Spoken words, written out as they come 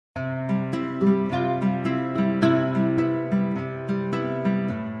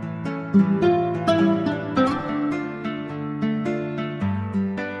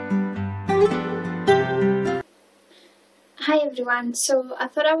everyone, so I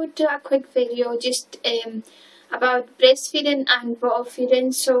thought I would do a quick video just about breastfeeding and bottle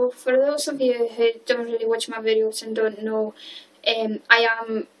feeding. So for those of you who don't really watch my videos and don't know, I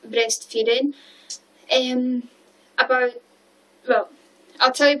am breastfeeding.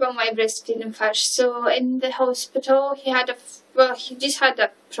 I'll tell you about my breastfeeding first. So in the hospital he just had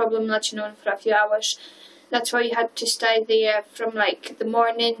a problem latching on for a few hours. That's why he had to stay there from like the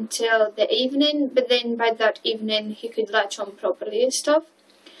morning till the evening, but then by that evening he could latch on properly and stuff.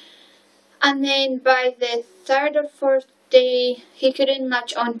 And then by the third or fourth day he couldn't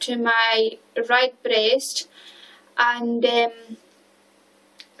latch onto my right breast, and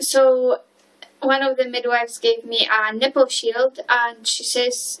so one of the midwives gave me a nipple shield, and she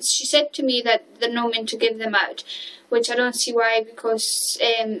said to me that they're not meant to give them out, which I don't see why, because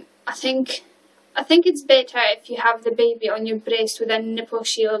I think it's better if you have the baby on your breast with a nipple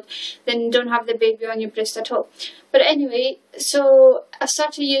shield than don't have the baby on your breast at all. But anyway, so I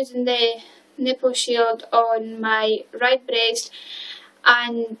started using the nipple shield on my right breast,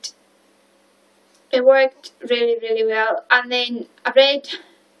 and it worked really, really well. And then I read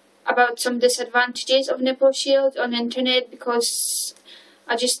about some disadvantages of nipple shields on the internet, because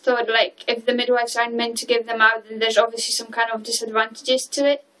I just thought, like, if the midwives aren't meant to give them out, then there's obviously some kind of disadvantages to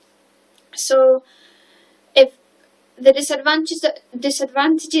it. So, if the disadvantages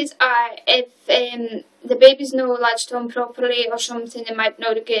are if the baby's not latched on properly or something, they might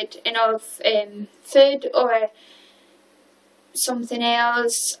not get enough food or something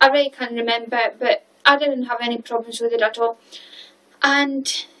else. I really can't remember, but I didn't have any problems with it at all.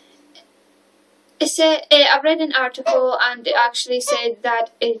 And I read an article, and it actually said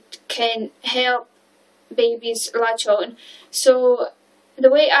that it can help babies latch on. So the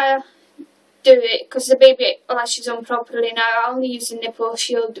way I do it, because the baby latches on properly now, I only use the nipple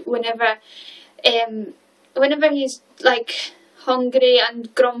shield whenever he's like hungry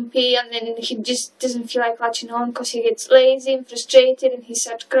and grumpy, and then he just doesn't feel like latching on because he gets lazy and frustrated and he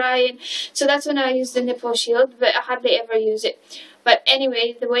starts crying. So that's when I use the nipple shield, but I hardly ever use it. But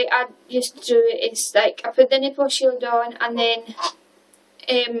anyway, the way I used to do it is, like, I put the nipple shield on, and then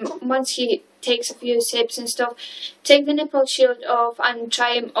once he takes a few sips and stuff, take the nipple shield off and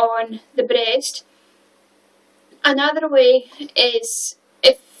try him on the breast. Another way is,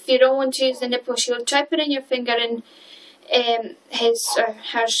 if you don't want to use the nipple shield, try putting your finger in his or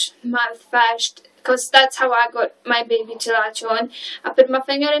her mouth first, because that's how I got my baby to latch on. I put my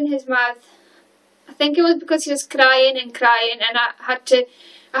finger in his mouth. I think it was because he was crying, and I had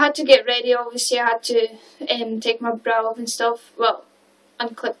to get ready. Obviously I had to take my bra off and stuff, well,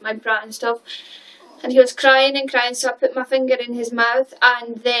 unclip my bra and stuff, and he was crying, so I put my finger in his mouth,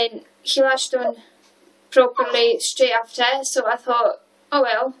 and then he latched on properly straight after. So I thought, oh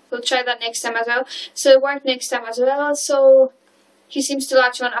well, we'll try that next time as well. So it worked next time as well, so he seems to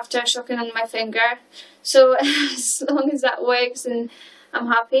latch on after sucking on my finger. So as long as that works, then I'm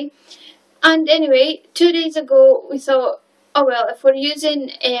happy. And anyway, 2 days ago we thought, oh well, if we're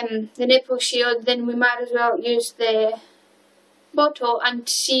using the nipple shield, then we might as well use the bottle and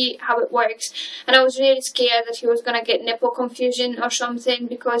see how it works. And I was really scared that he was going to get nipple confusion or something,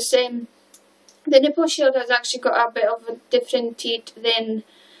 because the nipple shield has actually got a bit of a different teat than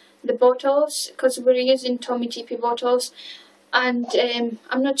the bottles, because we're using Tommee Tippee bottles. And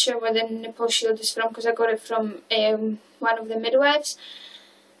I'm not sure where the nipple shield is from, because I got it from one of the midwives.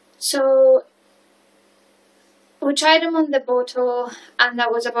 So we tried them on the bottle, and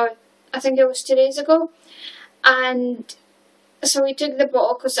that was about, I think it was 2 days ago. And so we took the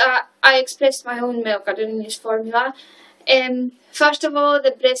bottle, because I expressed my own milk, I didn't use formula. First of all, the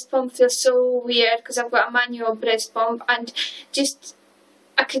breast pump feels so weird, because I've got a manual breast pump, and just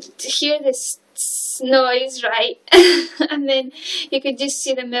I could hear this noise, right? And then you could just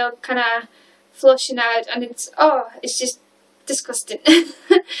see the milk kind of flushing out, and it's just disgusting.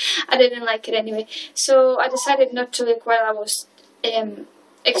 I didn't like it anyway, so I decided not to look while I was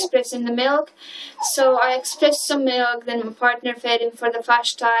expressing the milk. So I expressed some milk, then my partner fed him for the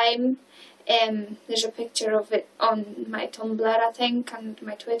first time. There's a picture of it on my Tumblr, I think, and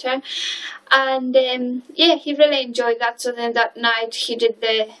my Twitter. And yeah, he really enjoyed that. So then that night he did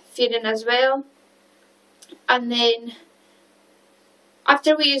the feeding as well. And then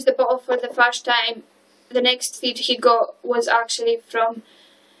after we used the bottle for the first time, the next feed he got was actually from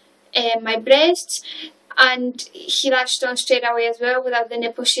my breasts, and he latched on straight away as well without the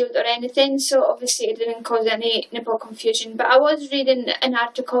nipple shield or anything. So obviously it didn't cause any nipple confusion. But I was reading an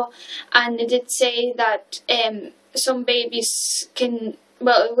article, and it did say that some babies can,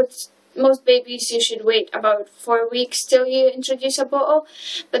 well, with most babies you should wait about 4 weeks till you introduce a bottle,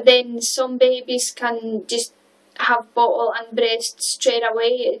 but then some babies can just have bottle and breast straight away.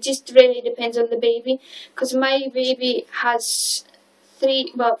 It just really depends on the baby, because my baby has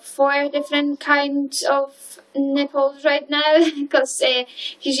four different kinds of nipples right now, because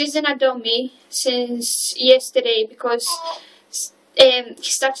he's using a dummy since yesterday, because he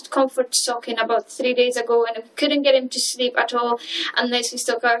started comfort sucking about 3 days ago, and we couldn't get him to sleep at all unless we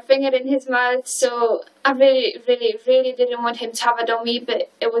stuck our finger in his mouth. So I really didn't want him to have a dummy,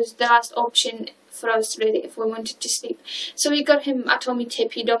 but it was the last option for us really if we wanted to sleep. So we got him a Tummy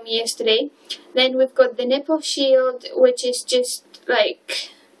Tippy dummy yesterday. Then we've got the nipple shield, which is just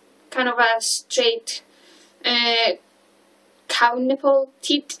like kind of a straight cow nipple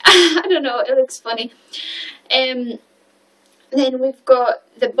teat. I don't know, it looks funny. Then we've got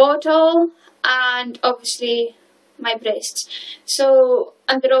the bottle and obviously my breasts. So,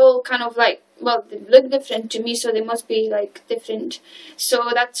 and they're all kind of like, well, they look different to me, so they must be like different.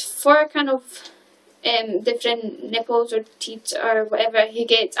 So that's 4 kind of different nipples or teats or whatever he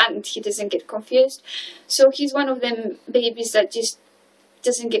gets, and he doesn't get confused. So he's one of them babies that just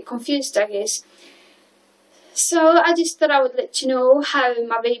doesn't get confused, I guess. So I just thought I would let you know how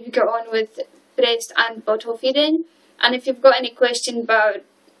my baby got on with breast and bottle feeding. And if you've got any question about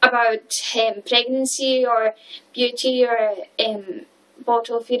pregnancy or beauty or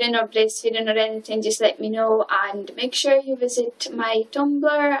bottle feeding or breastfeeding or anything, just let me know, and make sure you visit my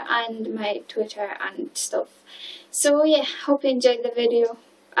Tumblr and my Twitter and stuff. So yeah, hope you enjoyed the video.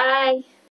 Bye!